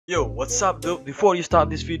Yo, what's up dude? Before you start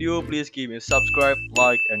this video, please give me a subscribe,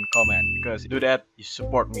 like, and comment, because do that, you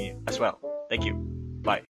support me as well. Thank you.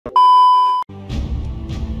 Bye.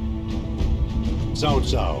 Cao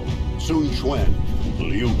Cao, Sun Quan,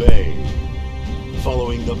 Liu Bei.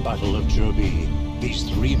 Following the Battle of Zhebi, these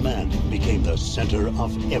three men became the center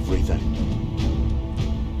of everything.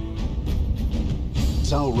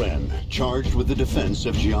 Cao Ren, charged with the defense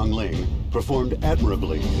of Jiangling, performed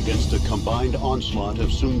admirably against the combined onslaught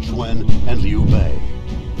of Sun Quan and Liu Bei.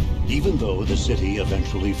 Even though the city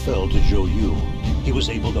eventually fell to Zhou Yu, he was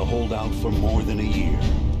able to hold out for more than a year.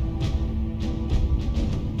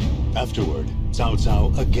 Afterward, Cao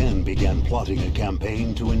Cao again began plotting a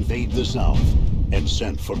campaign to invade the south and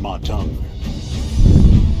sent for Ma Teng.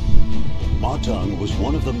 Ma Teng was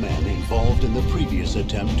one of the men involved in the previous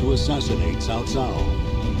attempt to assassinate Cao Cao.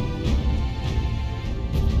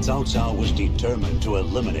 Cao Cao was determined to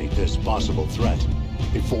eliminate this possible threat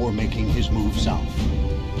before making his move south.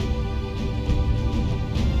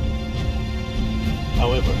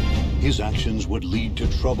 However, his actions would lead to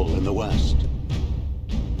trouble in the west.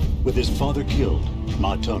 With his father killed,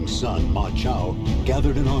 Ma Teng's son, Ma Chao,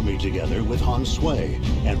 gathered an army together with Han Sui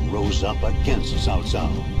and rose up against Cao Cao.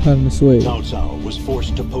 Cao Cao was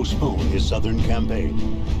forced to postpone his southern campaign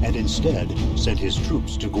and instead sent his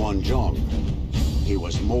troops to Guangzhong. He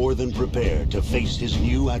was more than prepared to face his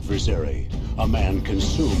new adversary, a man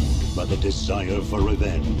consumed by the desire for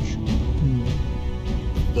revenge.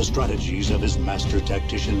 The strategies of his master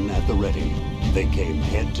tactician at the ready, they came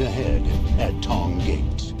head to head at Tong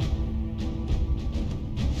Gate.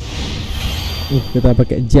 Kita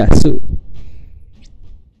pakai jasu.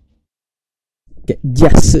 Pakai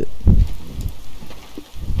jasu.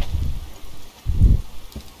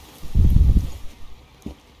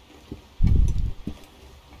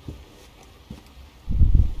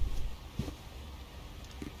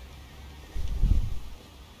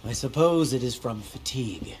 I suppose it is from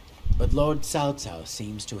fatigue, but Lord Cao Cao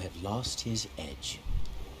seems to have lost his edge.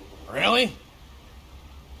 Really?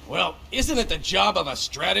 Well, isn't it the job of a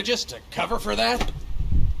strategist to cover for that?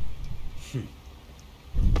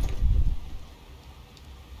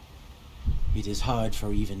 It is hard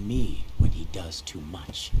for even me when he does too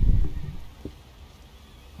much.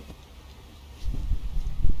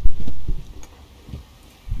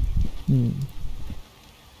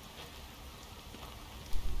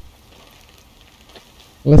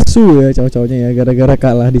 Lesu ya cowok-cowoknya ya gara-gara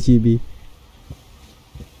kalah di Chibi.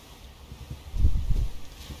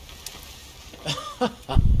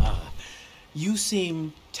 You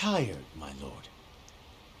seem tired, my lord.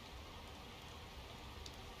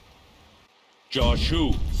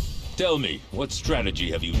 Joshu, tell me, what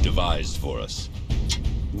strategy have you devised for us?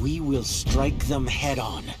 We will strike them head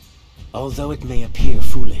on, although it may appear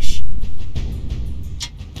foolish.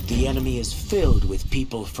 The enemy is filled with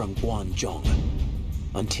people from Guangzhong.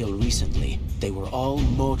 Until recently, they were all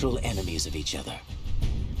mortal enemies of each other.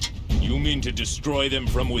 You mean to destroy them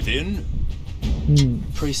from within?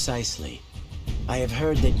 Precisely. I have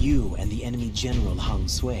heard that you and the enemy general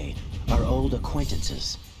Han Sui are old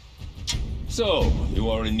acquaintances. So,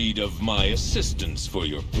 you are in need of my assistance for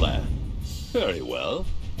your plan. Very well.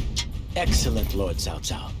 Excellent, Lord Cao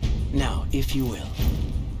Cao. Now, if you will.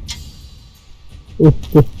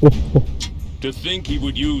 To think he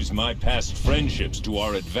would use my past friendships to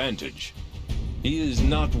our advantage. He is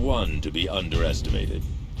not one to be underestimated.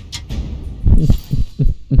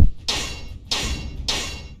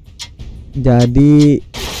 Jadi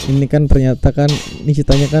ini kan ternyata kan ini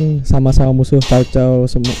ceritanya kan sama-sama musuh Cao Cao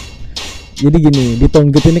semua. Jadi gini, di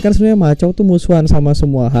Tonggate ini kan sebenarnya Ma Chao tuh musuhan sama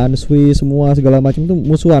semua, Han Sui semua segala macam tuh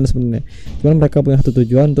musuhan sebenarnya. Cuman mereka punya satu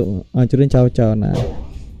tujuan untuk hancurin Cao Cao. Nah,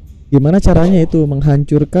 gimana caranya itu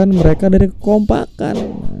menghancurkan mereka dari kekompakan.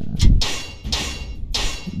 Nah,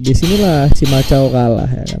 disinilah si Ma Chao kalah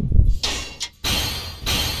ya kan.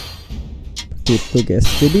 Gitu guys.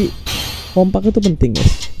 Jadi kompak itu penting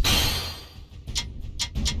guys.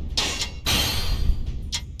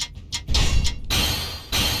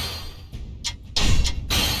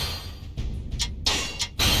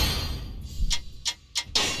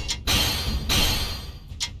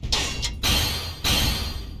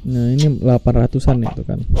 Nah ini 800-an itu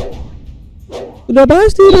kan. Udah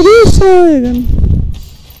pasti udah bisa ya kan.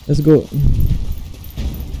 Let's go.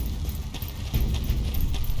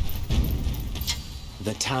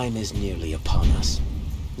 The time is nearly upon us.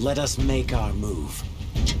 Let us make our move.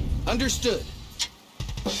 Understood.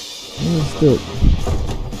 Understood.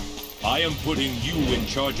 I am putting you in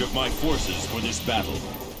charge of my forces for this battle.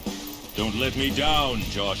 Don't let me down,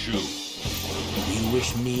 Joshu. You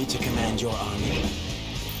wish me to command your army?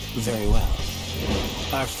 Very well.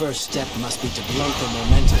 Our first step must be to blunt the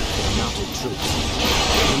momentum of the mounted troops.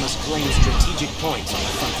 We must claim strategic points on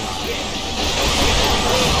the front line.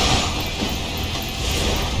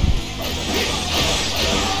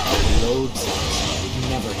 Loads would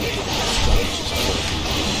never have given us strategists for it.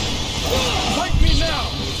 Fight me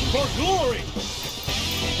now, for glory!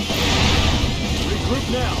 Regroup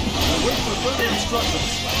now, and wait for further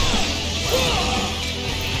instructions.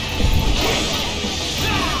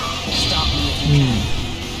 Stop me if you can.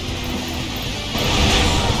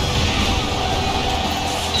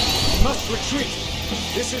 We must retreat.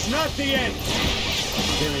 This is not the end.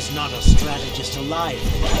 There is not a strategist alive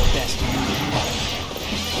that can best lead you.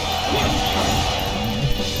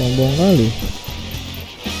 Sombong kali.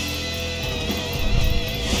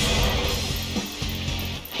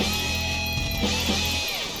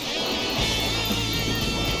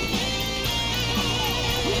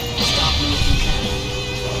 Stop me if you can.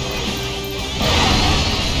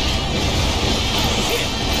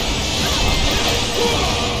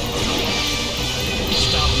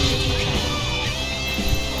 Stop me if you can.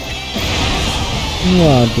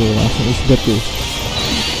 Waduh, langsung isbat tuh.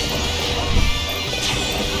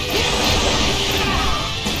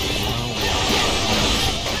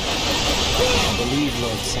 I believe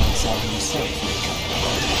Lord Sansal himself will come.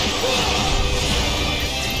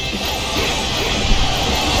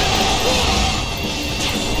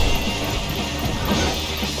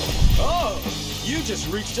 Oh, you just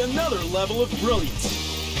reached another level of brilliance.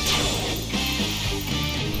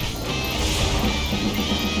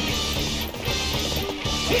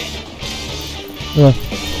 Wah,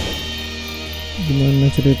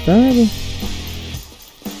 gimana cerita tuh?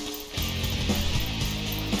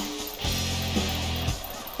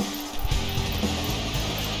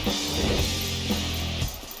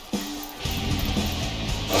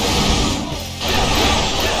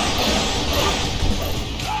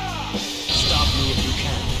 Stop me if you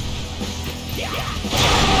can.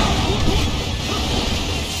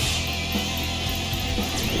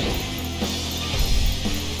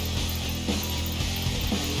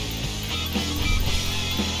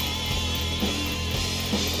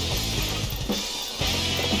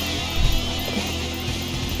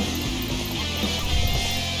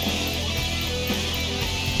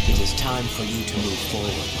 It is time for you to move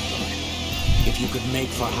forward, my lord. If you could make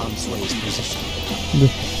for Han Sui's position.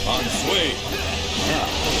 On Sway! Ah,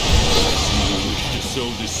 I see you wish to sow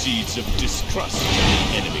the seeds of distrust in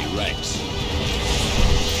the enemy ranks.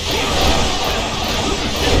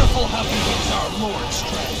 Careful how you use our Lord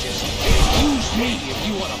strategist. Use me if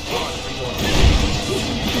you want a part for your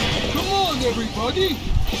Come on, everybody!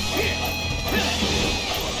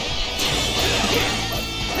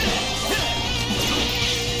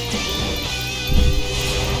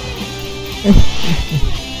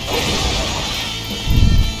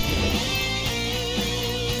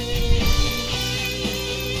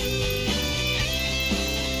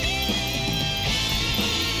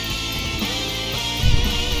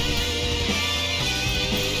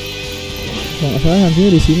 Kalau nggak salah nantinya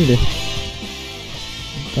di sini deh.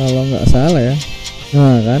 Kalau nggak salah ya.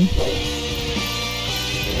 Nah kan.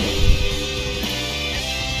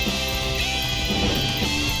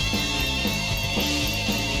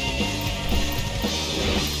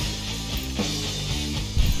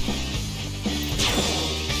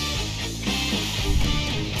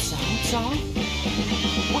 Sao?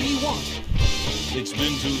 What do you want? It's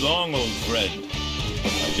been too long, old friend.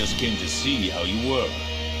 I just came to see how you were.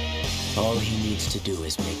 All he needs to do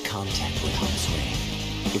is make contact with Han Sui.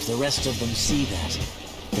 If the rest of them see that,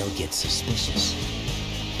 they'll get suspicious.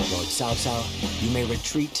 Lord Cao Cao, you may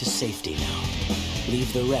retreat to safety now.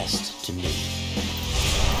 Leave the rest to me.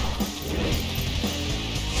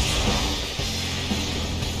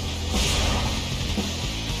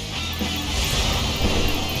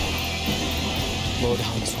 Lord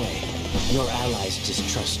Han Sui, your allies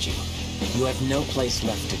distrust you. You have no place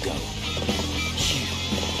left to go.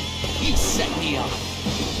 You set me up.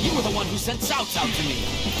 You were the one who sent Cao Cao to me.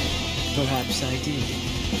 Perhaps I did.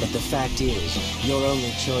 But the fact is, your only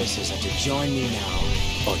choices are to join me now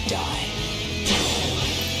or die.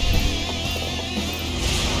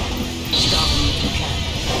 Stop me if you can.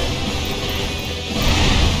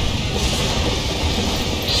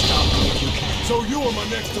 Stop me if you can. So you are my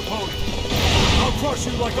next opponent. I'll crush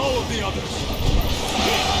you like all of the others.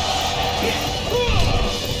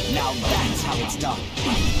 Now that's how it's done.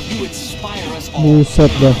 You inspire us all.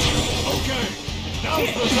 Buset dah. Okay.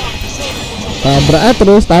 Now's the time to show me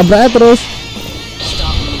what Tabrak terus.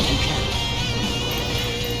 Stop me if you can.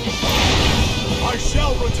 I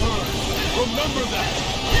shall return. Remember that.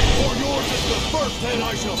 For yours is the first head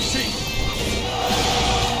I shall see.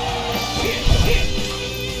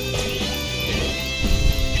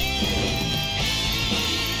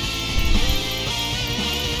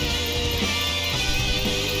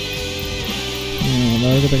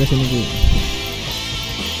 kita kesini Ki.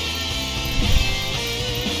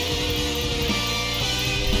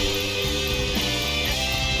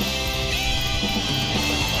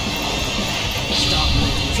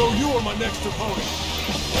 So you are my next opponent.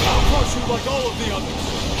 I'll crush you like all of the others.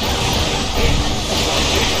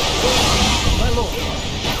 My lord,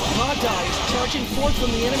 Hargai is charging forth from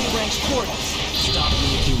the enemy ranks toward us. Stop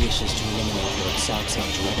me if he wishes to eliminate your south-south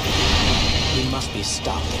direction. He must be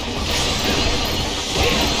stopped at once.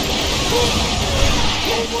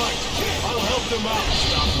 All right, I'll help them out.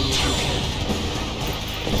 Stop me if you can.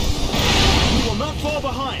 You will not fall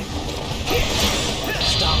behind.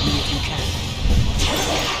 Stop me if you can.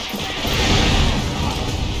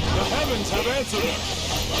 The heavens have answered us.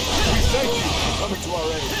 We thank you for coming to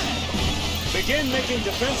our aid. Begin making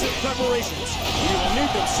defensive preparations. We will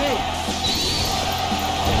need them soon.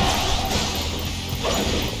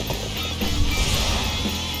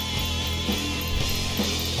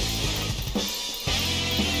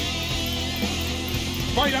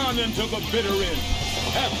 Fight on until the bitter end.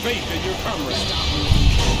 Have faith in your comrades.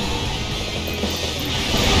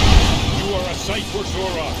 You are a sight for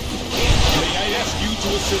Suara. May I ask you to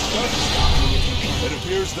assist us? It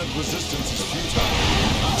appears that resistance is futile.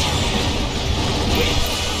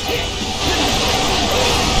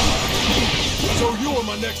 So you are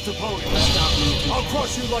my next opponent. I'll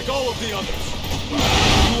crush you like all of the others.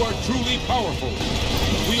 You are truly powerful.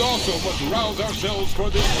 We also must rouse ourselves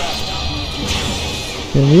for this battle.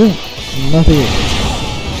 Can you? Nothing.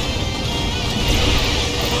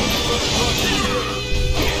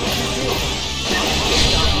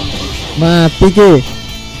 Mati Ki.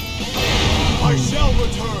 I shall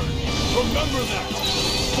return. Remember that.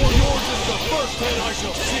 For yours is the first head I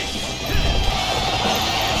shall see.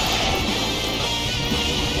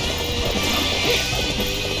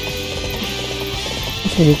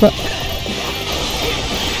 Terus buka.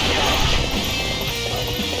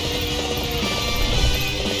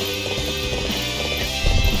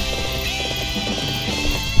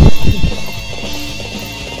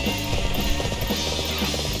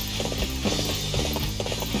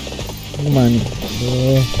 Kemana nih?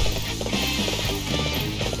 Aduh.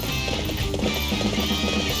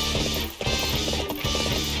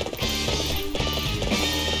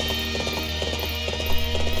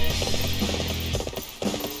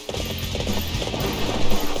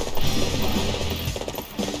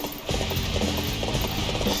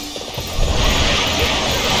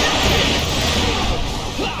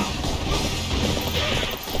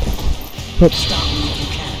 Hop.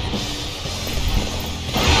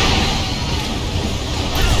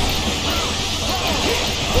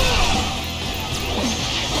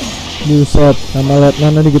 Buset, sama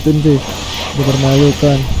Letnan digituin cuy.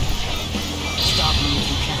 Dipermalukan.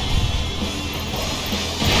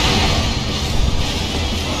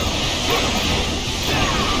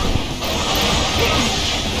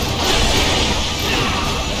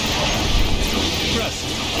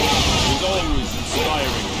 Is always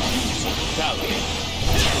inspiring to use of talent.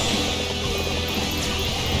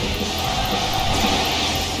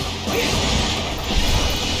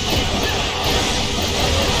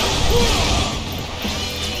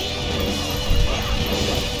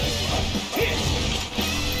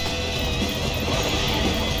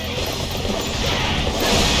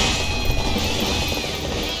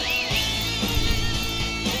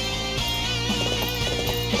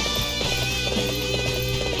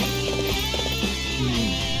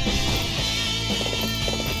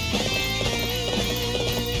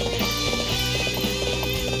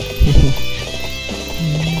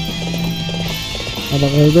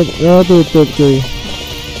 Apakah itu? Ya tutup cuy.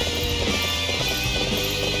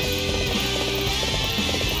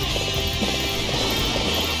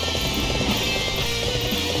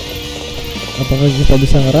 Apakah kita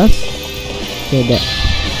bisa ngeras? Coba.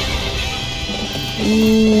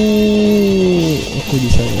 Oke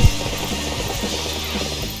bisa ya.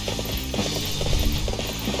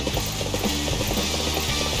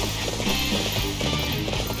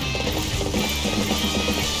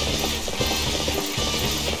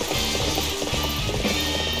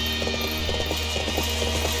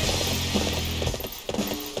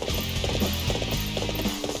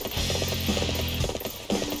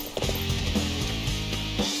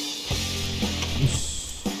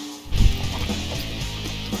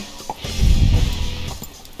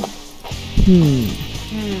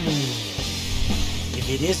 If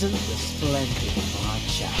it isn't the splendid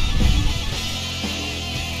Musou.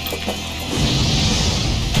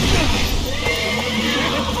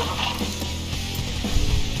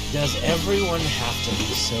 Does everyone have to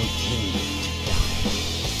be so keen to die?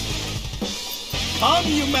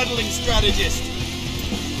 Come, you meddling strategist!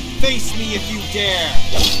 Face me if you dare!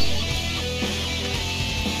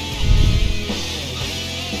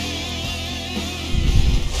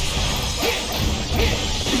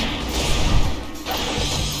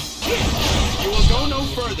 You will go no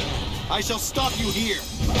further. I shall stop you here.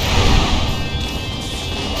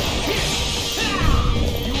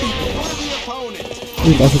 You are a worthy opponent.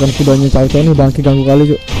 Pasukan kudanya Cao nih bangki ganggu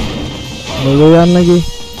kali cuk. Doyan lagi.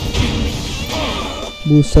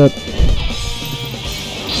 Buset.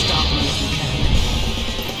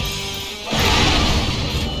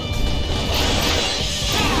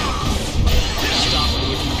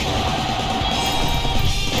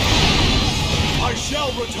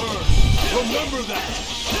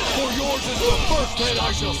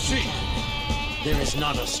 There is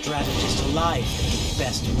not a strategist alive that can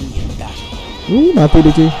best me in battle. Mati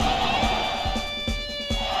deh cuy.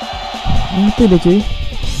 Mati deh cuy.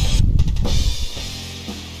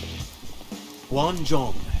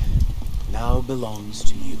 Guanzhong now belongs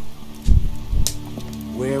to you.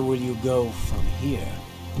 Where will you go from here,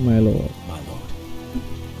 My lord. my lord?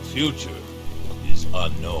 The future is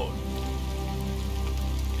unknown.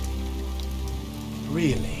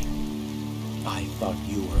 Really? I thought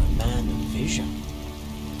you were a man of vision.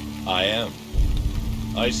 I am.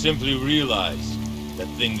 I simply realized that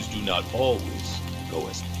things do not always go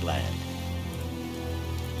as planned,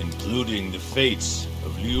 including the fates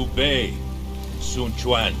of Liu Bei, Sun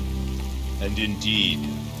Quan, and indeed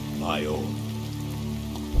my own.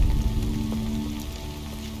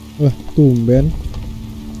 Wah, tumben.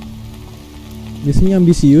 Biasanya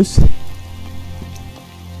ambisius.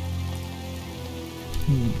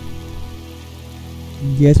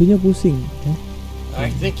 Jasunya pusing. I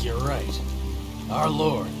think you're right. Our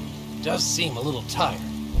Lord does seem a little tired.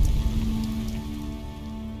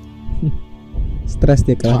 Stres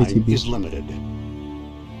dia kalah di Time Cibi. is limited.